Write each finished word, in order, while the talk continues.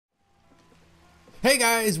Hey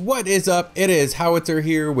guys, what is up? It is Howitzer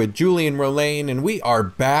here with Julie and Rolane, and we are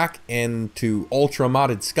back into ultra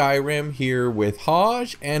modded Skyrim here with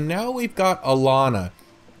Haj, and now we've got Alana.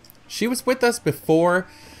 She was with us before.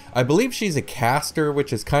 I believe she's a caster,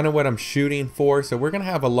 which is kind of what I'm shooting for, so we're gonna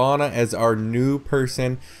have Alana as our new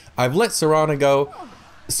person. I've let Serana go.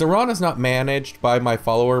 Serana's not managed by my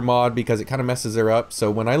follower mod because it kind of messes her up,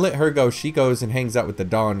 so when I let her go, she goes and hangs out with the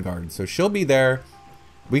Dawn Guard, so she'll be there.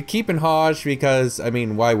 We keep in Haj because, I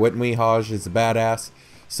mean, why wouldn't we? Haj is a badass.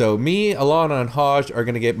 So me, Alana, and Haj are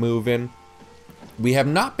going to get moving. We have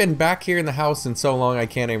not been back here in the house in so long I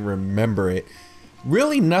can't even remember it.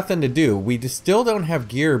 Really nothing to do. We just still don't have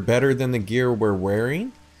gear better than the gear we're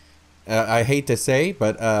wearing. I hate to say,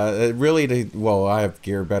 but well, I have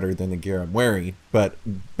gear better than the gear I'm wearing. But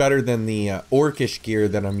better than the orcish gear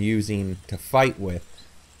that I'm using to fight with.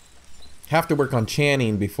 Have to work on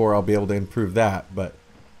chanting before I'll be able to improve that, but...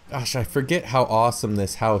 Gosh, I forget how awesome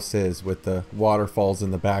this house is with the waterfalls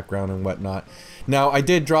in the background and whatnot. Now, I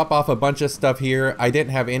did drop off a bunch of stuff here. I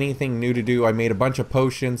didn't have anything new to do. I made a bunch of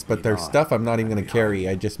potions, but there's stuff I'm not even going to carry.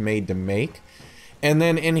 I just made to make. And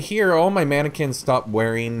then in here, all my mannequins stopped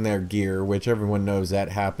wearing their gear, which everyone knows that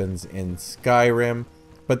happens in Skyrim.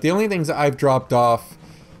 But the only things I've dropped off,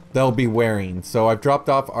 they'll be wearing. So I've dropped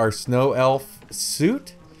off our snow elf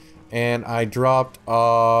suit, and I dropped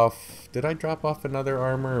off... Did I drop off another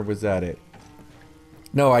armor, or was that it?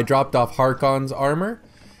 No, I dropped off Harkon's armor.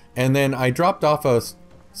 And then I dropped off a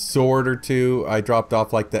sword or two. I dropped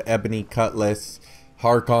off like the ebony cutlass,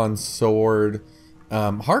 Harkon's sword.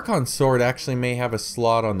 Harkon's sword actually may have a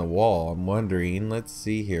slot on the wall. I'm wondering. Let's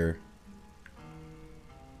see here.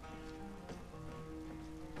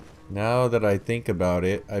 Now that I think about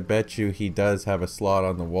it, I bet you he does have a slot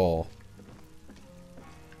on the wall.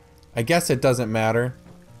 I guess it doesn't matter.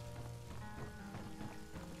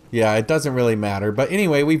 Yeah, it doesn't really matter. But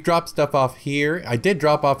anyway, we've dropped stuff off here. I did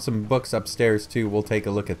drop off some books upstairs too. We'll take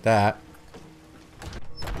a look at that.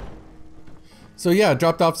 So yeah,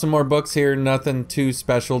 dropped off some more books here. Nothing too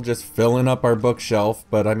special, just filling up our bookshelf.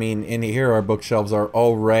 But I mean, in here our bookshelves are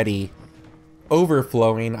already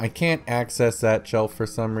overflowing. I can't access that shelf for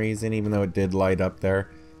some reason, even though it did light up there.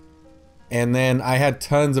 And then I had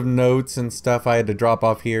tons of notes and stuff I had to drop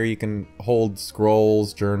off here. You can hold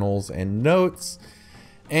scrolls, journals, and notes.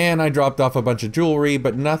 And I dropped off a bunch of jewelry,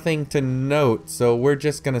 but nothing to note. So we're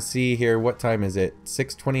just going to see here. What time is it?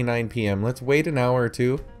 6:29 p.m. Let's wait an hour or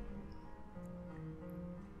two.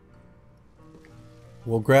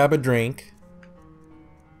 We'll grab a drink.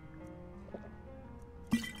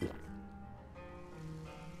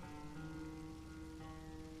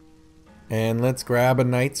 And let's grab a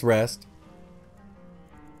night's rest.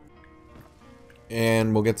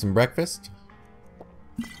 And we'll get some breakfast.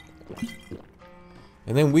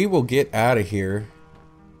 And then we will get out of here.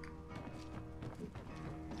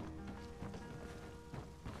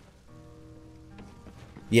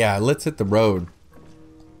 Yeah, let's hit the road.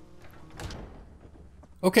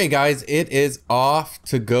 Okay guys, it is off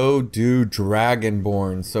to go do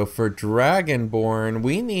Dragonborn. So for Dragonborn,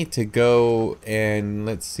 we need to go and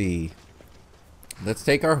let's see. Let's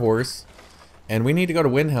take our horse and we need to go to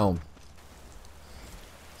Windhelm.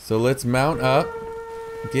 So let's mount up.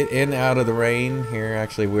 Get in out of the rain here.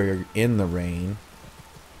 Actually, we're in the rain.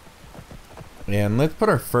 And let's put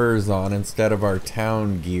our furs on instead of our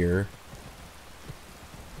town gear.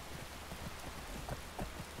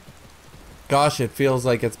 Gosh, it feels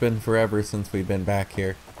like it's been forever since we've been back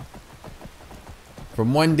here.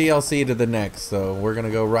 From one DLC to the next, so we're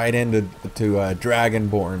gonna go right into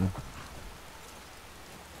Dragonborn.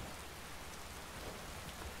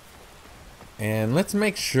 And let's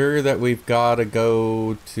make sure that we've got to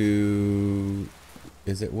go to...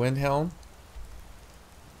 Is it Windhelm?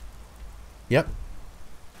 Yep.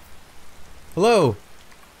 Hello.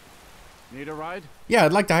 Need a ride? Yeah,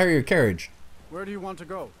 I'd like to hire your carriage. Where do you want to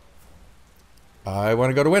go? I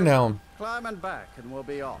want to go to Windhelm. Climb and back and we'll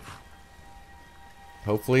be off.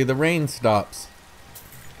 Hopefully the rain stops.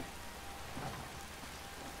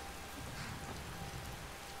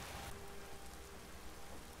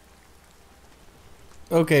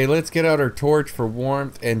 Okay, let's get out our torch for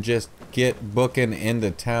warmth and just get booking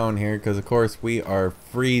into town here because of course we are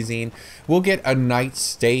freezing. We'll get a night's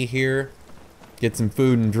stay here, get some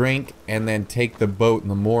food and drink, and then take the boat in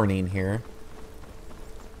the morning here.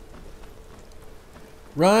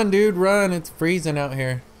 Run, dude, run. It's freezing out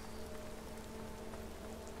here.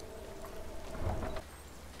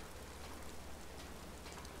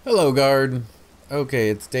 Hello, guard. Okay,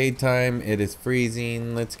 it's daytime. It is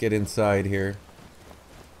freezing. Let's get inside here.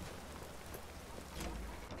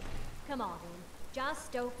 Come on, just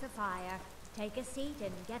stoke the fire. Take a seat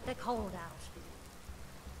and get the cold out.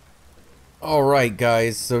 Alright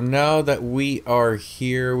guys, so now that we are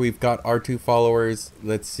here, we've got our 2 followers.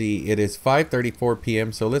 Let's see, it is 5:34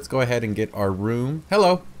 p.m. so let's go ahead and get our room.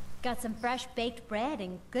 Hello! Got some fresh baked bread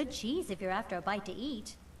and good cheese if you're after a bite to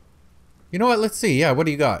eat. You know what, let's see, yeah, what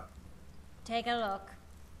do you got? Take a look.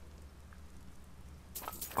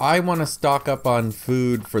 I want to stock up on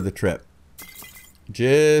food for the trip.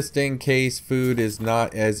 Just in case food is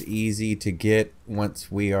not as easy to get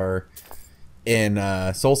once we are in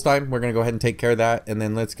Solstheim. We're going to go ahead and take care of that. And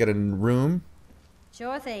then let's get a room.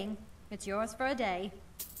 Sure thing. It's yours for a day.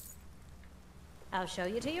 I'll show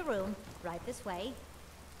you to your room. Right this way.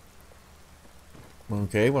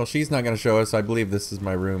 Okay, well she's not going to show us. I believe this is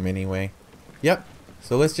my room anyway. Yep.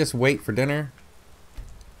 So let's just wait for dinner.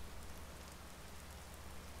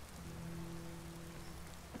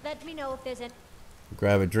 Let me know if there's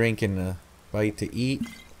Grab a drink and a bite to eat.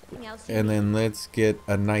 anything else you And need. then let's get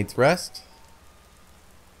a night's rest.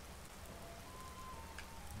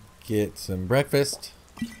 Get some breakfast.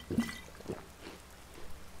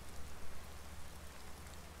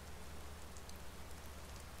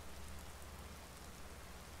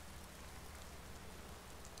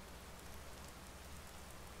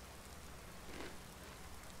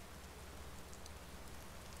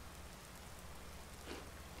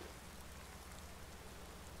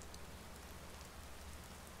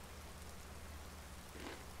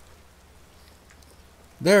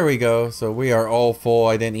 There we go. So we are all full.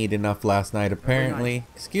 I didn't eat enough last night apparently.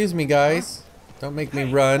 Excuse me guys. Don't make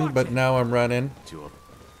me run, but now I'm running.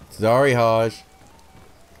 Sorry, Haj.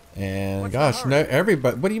 And What's the gosh, no, hurry?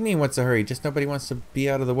 everybody. What do you mean? What's the hurry? Just nobody wants to be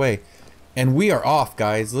out of the way. And we are off,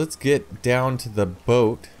 guys. Let's get down to the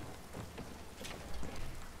boat.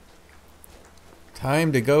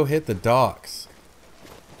 Time to go hit the docks.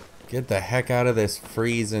 Get the heck out of this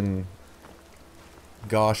freezing,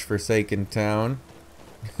 gosh forsaken town.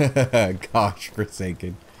 Gosh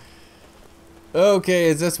forsaken. Okay,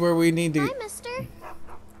 is this where we need to? Hi, mister.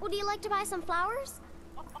 Would you like to buy some flowers?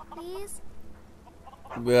 Please?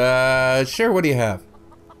 Sure, what do you have?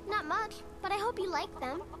 Not much, but I hope you like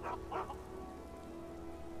them.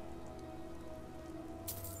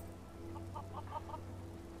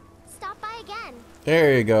 Stop by again.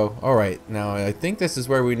 There you go. Alright, now I think this is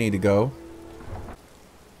where we need to go.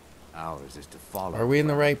 Ours is to follow. Are we in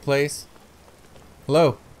the right place?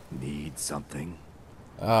 Hello? Need something?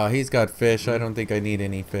 He's got fish. I don't think I need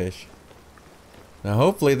any fish. Now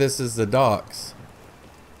hopefully this is the docks.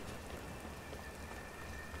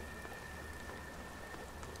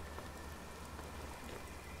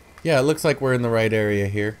 Yeah, it looks like we're in the right area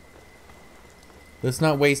here. Let's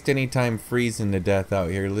not waste any time freezing to death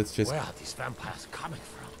out here. Let's just Where are these vampires coming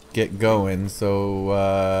from? get going.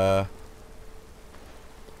 So,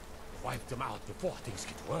 Wipe them out before things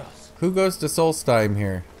get worse. who goes to Solstheim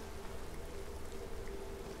here?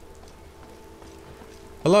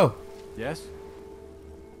 Hello? Yes?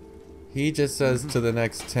 He just says to the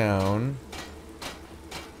next town.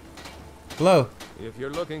 Hello? If you're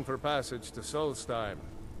looking for passage to Solstheim,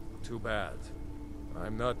 too bad.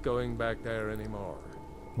 I'm not going back there anymore.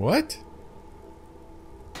 What?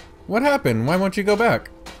 What happened? Why won't you go back?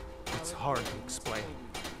 It's hard to explain.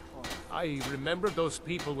 I remember those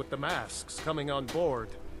people with the masks coming on board.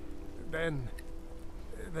 Then,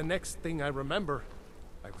 the next thing I remember,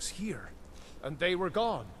 I was here, and they were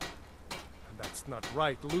gone. And that's not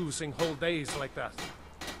right, losing whole days like that.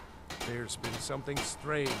 There's been something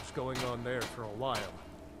strange going on there for a while.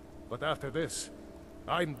 But after this,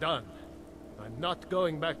 I'm done. I'm not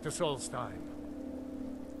going back to Solstheim.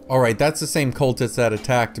 Alright, that's the same cultist that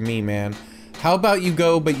attacked me, man. How about you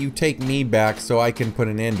go, but you take me back so I can put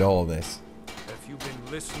an end to all this? Have you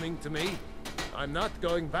been listening to me? I'm not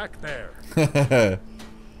going back there.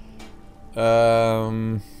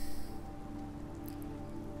 Come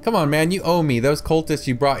on, man, you owe me. Those cultists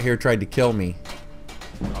you brought here tried to kill me.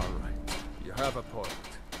 Alright, you have a point.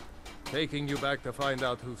 Taking you back to find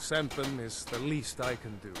out who sent them is the least I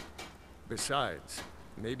can do. Besides,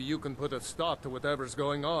 maybe you can put a stop to whatever's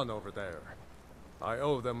going on over there. I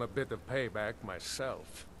owe them a bit of payback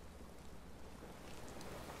myself.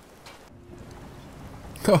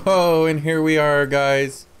 Oh, and here we are,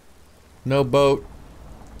 guys. No boat.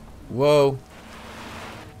 Whoa.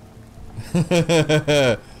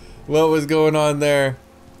 What was going on there?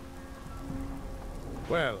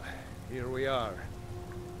 Well, here we are.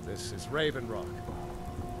 This is Raven Rock.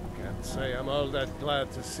 Can't say I'm all that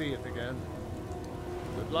glad to see it again.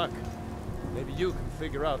 Good luck. Maybe you can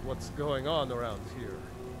figure out what's going on around here.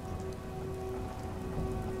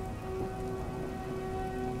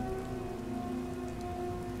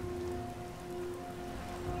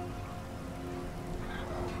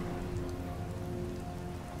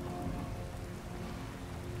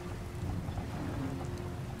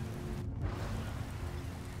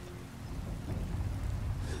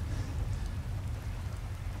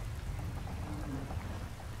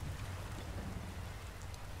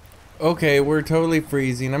 Okay, we're totally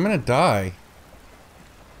freezing. I'm gonna die.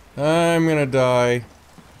 I'm gonna die.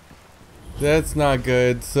 That's not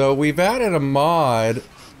good. So we've added a mod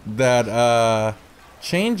that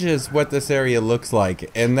changes what this area looks like,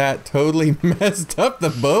 and that totally messed up the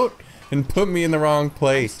boat and put me in the wrong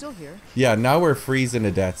place. Still here. Yeah, now we're freezing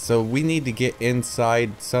to death. So we need to get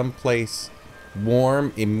inside someplace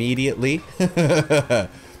warm immediately.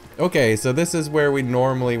 Okay, so this is where we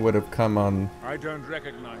normally would have come on. I don't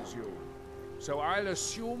recognize you. So I'll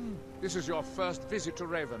assume this is your first visit to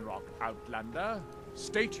Raven Rock, Outlander.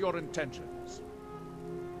 State your intentions.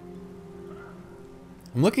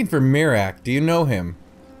 I'm looking for Mirak. Do you know him?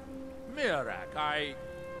 Mirak,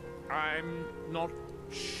 I'm not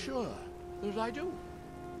sure that I do.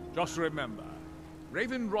 Just remember,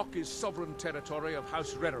 Raven Rock is sovereign territory of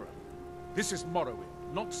House Redoran. This is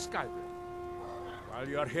Morrowind, not Skyrim. While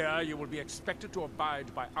you're here, you will be expected to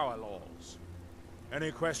abide by our laws.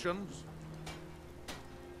 Any questions?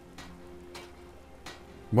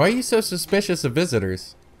 Why are you so suspicious of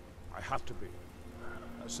visitors? I have to be.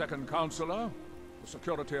 As second counselor, the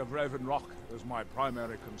security of Raven Rock is my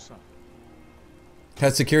primary concern.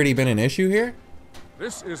 Has security been an issue here?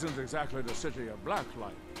 This isn't exactly the city of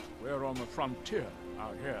Blacklight. We're on the frontier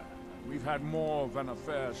out here. We've had more than a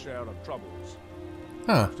fair share of troubles.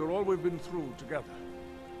 Huh. After all we've been through together,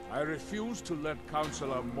 I refuse to let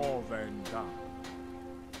Councillor Morvain down.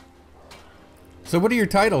 So what do your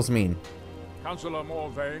titles mean? Councillor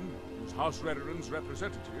Morvain is House Redoran's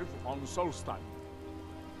representative on Solstein.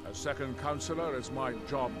 As second councillor, it's my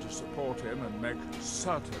job to support him and make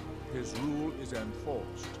certain his rule is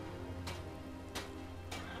enforced.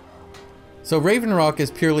 So Raven Rock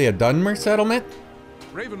is purely a Dunmer settlement?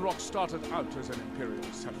 Raven Rock started out as an Imperial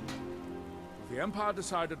settlement. But the Empire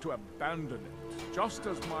decided to abandon it, just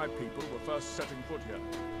as my people were first setting foot here.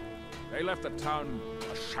 They left the town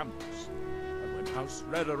a shambles. When House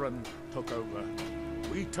Redoran took over,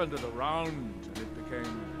 we turned it around and it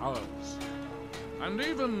became ours. And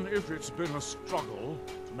even if it's been a struggle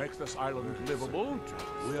to make this island livable,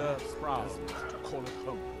 we're proud to call it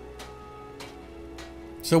home.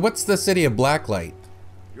 So what's the city of Blacklight?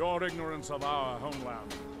 Your ignorance of our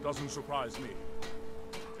homeland doesn't surprise me.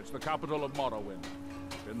 It's the capital of Morrowind.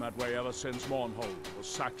 Been that way ever since Mournhold was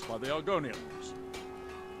sacked by the Argonians.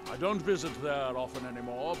 I don't visit there often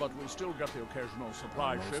anymore, but we still get the occasional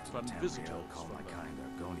supply ship and visitors. Call my kind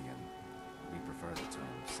Argonian. We prefer the term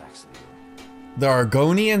Saxony. The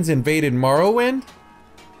Argonians invaded Morrowind?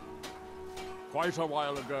 Quite a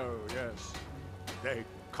while ago, yes. They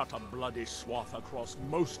cut a bloody swath across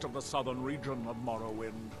most of the southern region of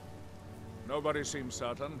Morrowind. Nobody seems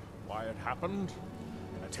certain why it happened.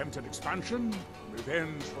 Attempted expansion,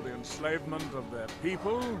 revenge for the enslavement of their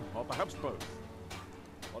people, or perhaps both.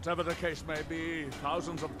 Whatever the case may be,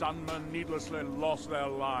 thousands of Dunmer needlessly lost their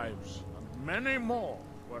lives, and many more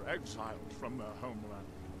were exiled from their homeland.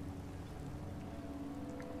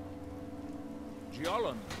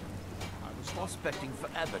 Giolan, I was Prospecting for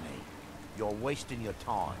ebony. You're wasting your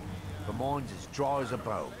time. The mine's as dry as a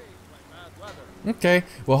bone. Okay,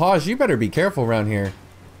 well Haj, you better be careful around here.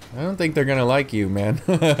 I don't think they're gonna like you, man.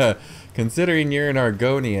 Considering you're an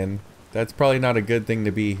Argonian, that's probably not a good thing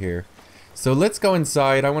to be here. So let's go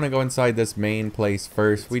inside. I want to go inside this main place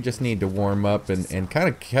first. We just need to warm up and kind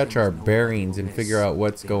of catch our bearings and figure out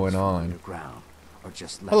what's going on.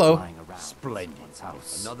 Hello. Splendid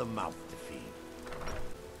house. Another mouth to feed.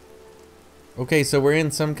 Okay, so we're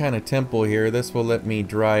in some kind of temple here. This will let me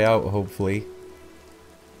dry out, hopefully.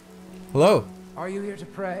 Hello. Are you here to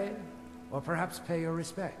pray? Or perhaps pay your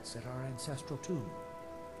respects at our ancestral tomb?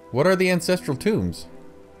 What are the ancestral tombs?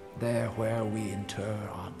 They're where we inter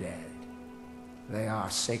our dead. They are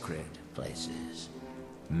sacred places,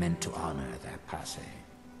 meant to honor their passing.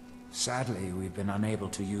 Sadly, we've been unable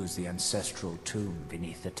to use the ancestral tomb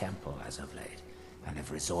beneath the temple as of late, and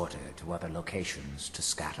have resorted to other locations to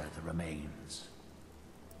scatter the remains.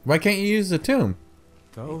 Why can't you use the tomb?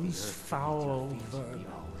 Those foul vermin,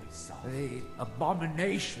 the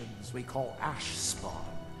abominations we call ash spawn,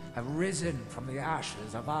 have risen from the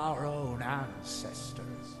ashes of our own ancestors.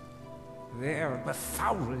 They're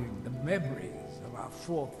befouling the memories of our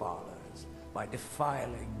forefathers by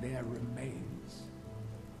defiling their remains.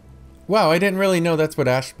 Wow, I didn't really know that's what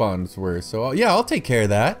ash spawns were, so yeah, I'll take care of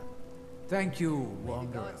that. Thank you,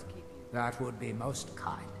 Wanderer. That would be most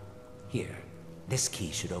kind. Here, this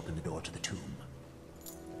key should open the door to the tomb.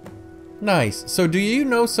 Nice. So do you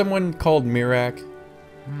know someone called Mirak?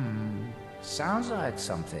 Sounds like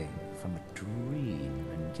something from a dream,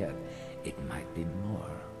 and yet it might be more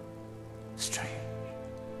strange.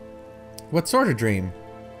 What sort of dream?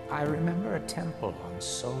 I remember a temple on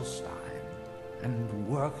Solstein and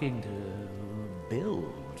working to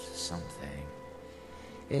build something.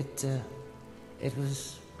 It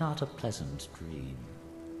was not a pleasant dream.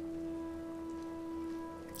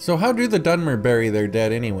 So how do the Dunmer bury their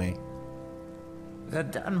dead anyway? The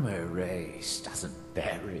Dunmer race doesn't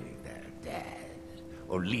bury their dead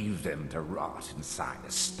or leave them to rot inside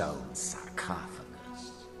a stone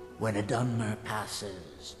sarcophagus. When a Dunmer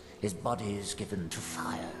passes, his body is given to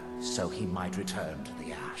fire so he might return to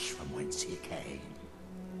the ash from whence he came.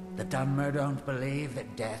 The Dunmer don't believe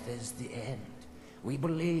that death is the end. We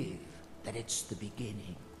believe that it's the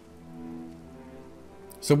beginning.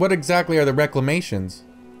 So what exactly are the reclamations?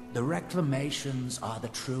 The reclamations are the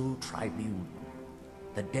true tribunal.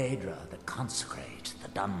 The Daedra that consecrate the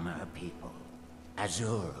Dunmer people.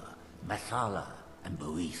 Azura, Methala, and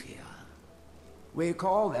Boethia. We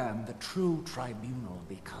call them the true tribunal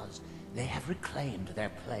because they have reclaimed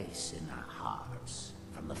their place in our hearts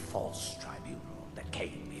from the false tribunal that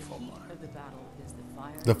came before.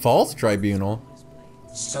 The false tribunal?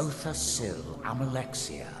 Sotha Sil,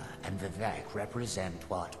 Amalexia, and Vivek represent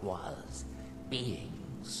what was.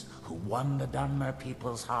 Beings who won the Dunmer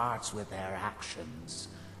people's hearts with their actions,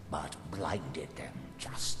 but blinded them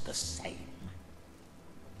just the same.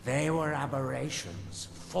 They were aberrations,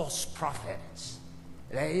 false prophets.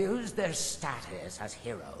 They used their status as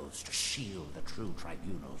heroes to shield the true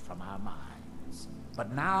tribunal from our minds.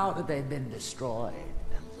 But now that they've been destroyed,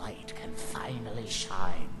 the light can finally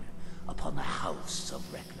shine upon the House of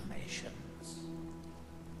Reclamations.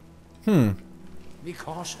 Be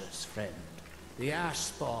cautious, friend. The Ash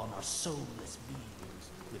Spawn are soulless beings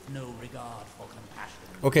with no regard for compassion.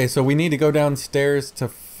 Okay, so we need to go downstairs to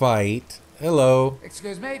fight. Hello.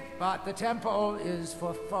 Excuse me, but the temple is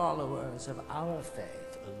for followers of our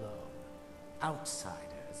faith alone.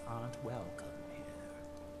 Outsiders aren't welcome here.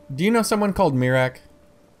 Do you know someone called Mirak?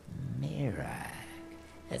 Mirak?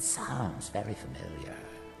 It sounds very familiar.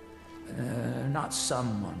 Not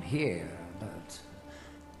someone here, but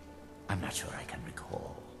I'm not sure I can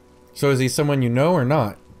recall. So is he someone you know or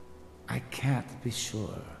not? I can't be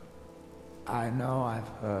sure. I know I've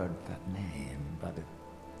heard that name, but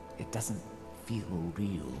it doesn't feel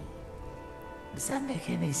real. Does that make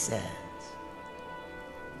any sense?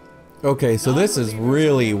 Okay, so this is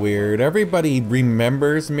really weird. Everybody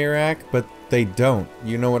remembers Mirak, but they don't.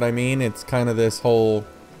 You know what I mean? It's kind of this whole...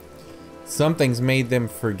 Something's made them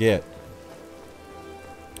forget.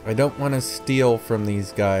 I don't want to steal from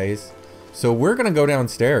these guys. So we're going to go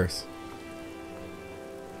downstairs.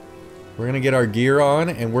 We're going to get our gear on,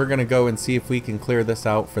 and we're going to go and see if we can clear this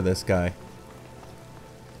out for this guy.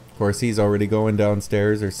 Of course, he's already going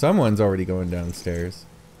downstairs, or someone's already going downstairs.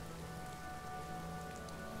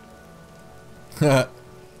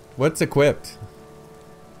 What's equipped?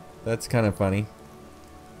 That's kind of funny.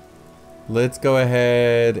 Let's go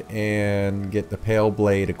ahead and get the pale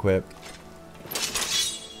blade equipped.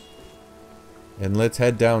 And let's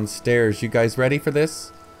head downstairs. You guys ready for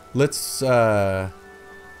this? Let's, yeah,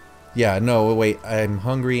 no, wait. I'm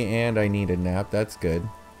hungry and I need a nap. That's good.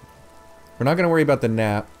 We're not going to worry about the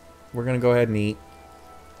nap. We're going to go ahead and eat.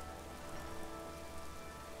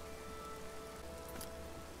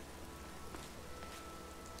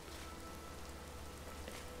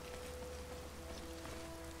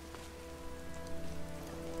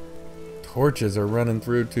 Torches are running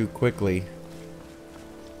through too quickly.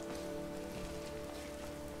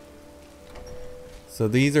 So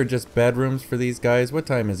these are just bedrooms for these guys. What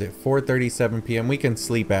time is it? 4:37 p.m. We can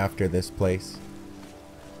sleep after this place.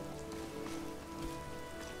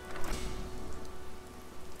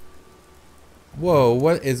 Whoa,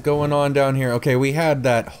 what is going on down here? Okay, we had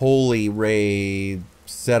that holy raid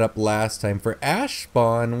set up last time. For Ash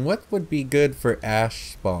Spawn, what would be good for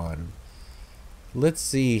Ash Spawn? Let's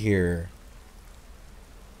see here.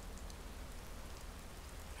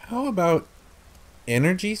 How about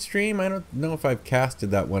Energy Stream? I don't know if I've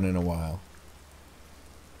casted that one in a while.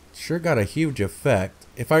 Sure got a huge effect.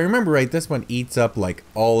 If I remember right, this one eats up like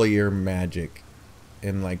all of your magic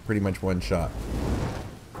in like pretty much one shot.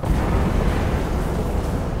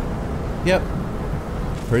 Yep.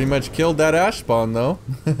 Pretty much killed that Ash Spawn though.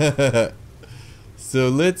 So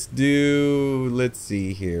let's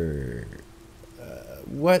see here.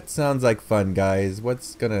 What sounds like fun, guys?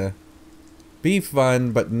 What's gonna be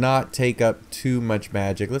fun but not take up too much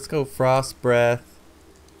magic? Let's go Frost Breath.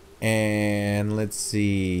 And let's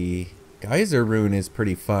see. Geyser Rune is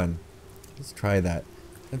pretty fun. Let's try that.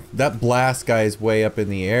 That blast guy is way up in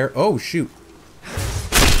the air. Oh, shoot.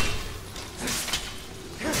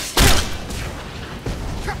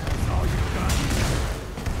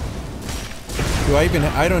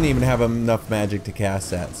 I don't even have enough magic to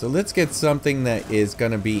cast that. So let's get something that is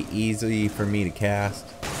gonna be easy for me to cast.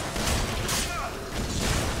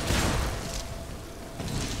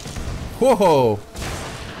 Whoa!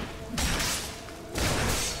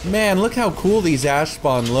 Man, look how cool these ash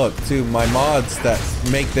spawn look too. My mods that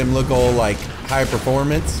make them look all like high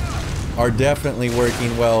performance are definitely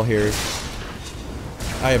working well here.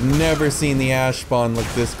 I have never seen the ash spawn look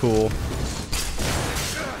this cool.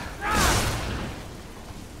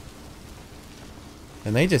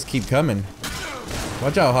 And they just keep coming.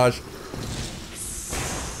 Watch out, Haj.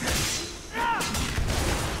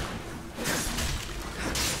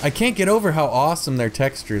 I can't get over how awesome their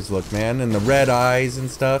textures look, man, and the red eyes and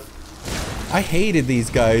stuff. I hated these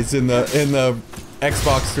guys in the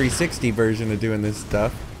Xbox 360 version of doing this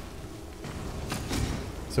stuff.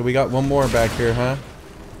 So we got one more back here, huh?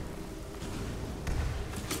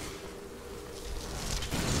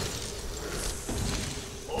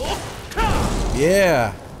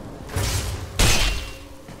 Yeah.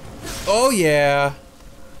 Oh yeah.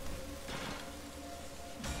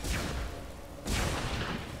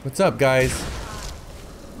 What's up, guys?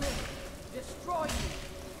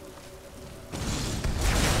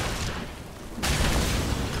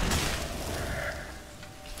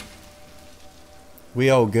 We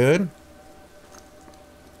all good?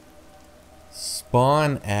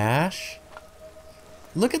 Spawn ash?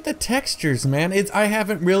 Look at the textures, man. I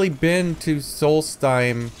haven't really been to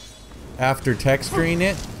Solstheim after texturing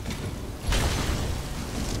it.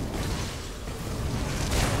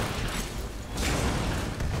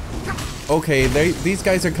 Okay, these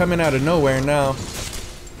guys are coming out of nowhere now.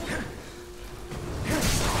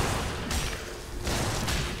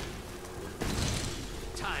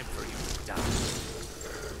 Time for you to die.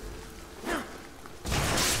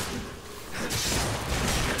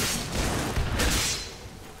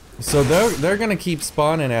 So they're gonna keep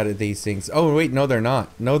spawning out of these things. Oh wait, no they're not.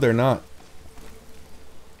 No they're not.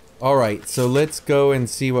 Alright, so let's go and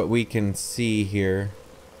see what we can see here.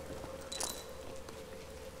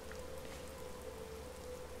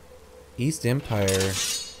 East Empire.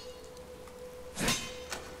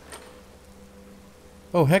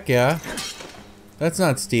 Oh heck yeah. That's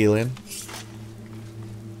not stealing.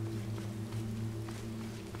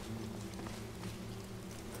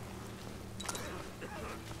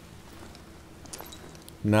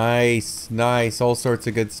 Nice, nice. All sorts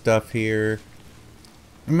of good stuff here.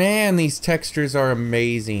 Man, these textures are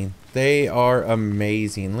amazing. They are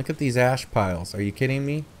amazing. Look at these ash piles. Are you kidding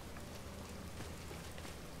me?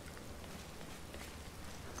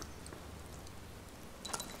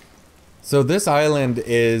 So this island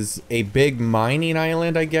is a big mining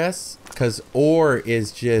island, I guess, because ore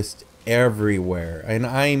is just everywhere. And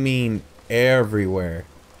I mean everywhere.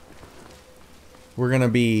 We're going to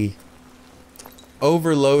be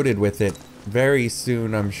overloaded with it very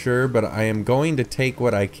soon, I'm sure, but I am going to take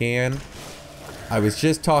what I can. I was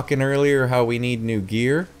just talking earlier how we need new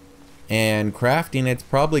gear, and crafting it's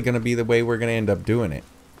probably going to be the way we're going to end up doing it.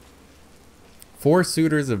 4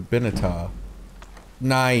 suitors of Binatah.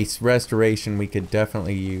 Nice restoration we could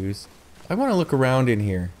definitely use. I want to look around in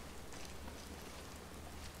here.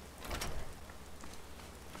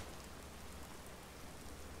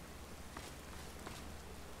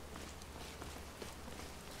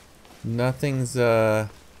 Nothing's okay,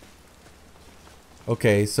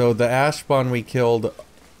 so the ash spawn we killed,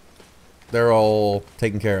 they're all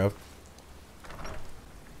taken care of.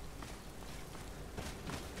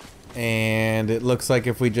 And it looks like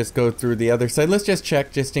if we just go through the other side, let's just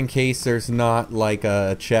check just in case there's not like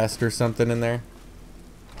a chest or something in there.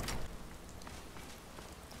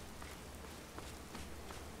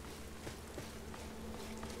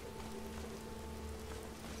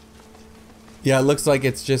 Yeah, it looks like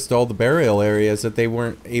it's just all the burial areas that they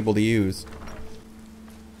weren't able to use.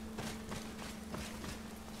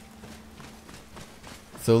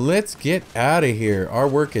 So let's get out of here. Our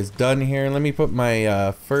work is done here. Let me put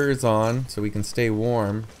my furs on so we can stay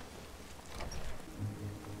warm.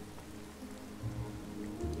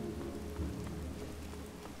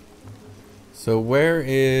 So where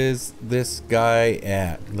is this guy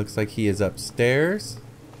at? Looks like he is upstairs.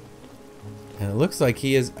 And it looks like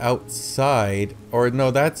he is outside. Or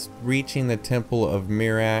no, that's reaching the Temple of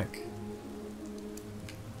Mirak.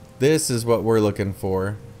 This is what we're looking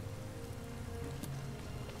for.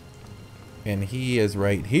 And he is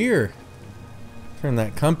right here. Turn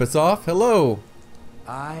that compass off. Hello.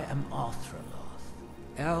 I am Arthurloth,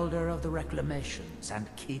 Elder of the Reclamations and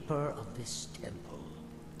Keeper of this temple.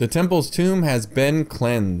 The temple's tomb has been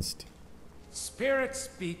cleansed. Spirits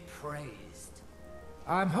be praised.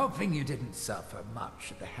 I'm hoping you didn't suffer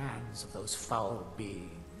much at the hands of those foul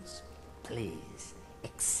beings. Please,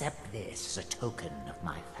 accept this as a token of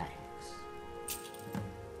my thanks.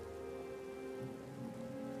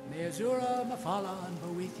 May Azura, Mafala, and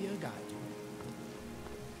Boethia guide you.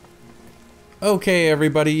 Okay,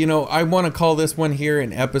 everybody, you know, I want to call this one here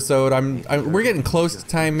an episode. We're getting close to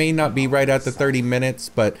time, may not be right at the 30 minutes,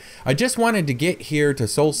 but I just wanted to get here to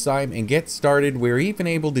Solstheim and get started. We're even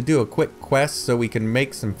able to do a quick quest so we can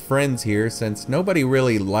make some friends here, since nobody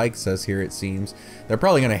really likes us here, it seems. They're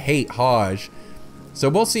probably going to hate Haj. So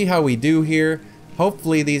we'll see how we do here.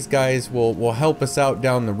 Hopefully these guys will help us out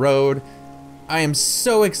down the road. I am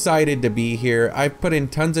so excited to be here. I've put in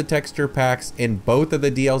tons of texture packs in both of the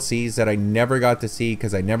DLCs that I never got to see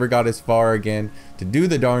because I never got as far again to do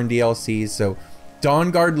the darn DLCs. So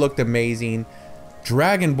Dawnguard looked amazing.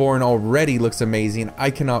 Dragonborn already looks amazing. I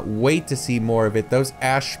cannot wait to see more of it. Those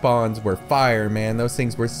ash spawns were fire, man. Those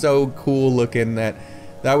things were so cool looking that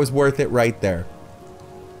was worth it right there.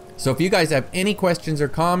 So if you guys have any questions or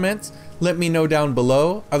comments, let me know down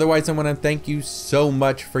below. Otherwise, I want to thank you so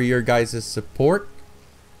much for your guys' support.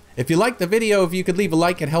 If you liked the video, if you could leave a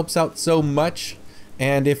like, it helps out so much.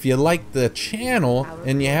 And if you like the channel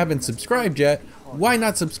and you haven't subscribed yet, why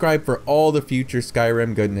not subscribe for all the future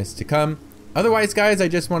Skyrim goodness to come? Otherwise, guys, I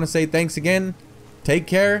just want to say thanks again, take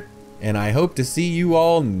care, and I hope to see you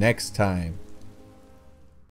all next time.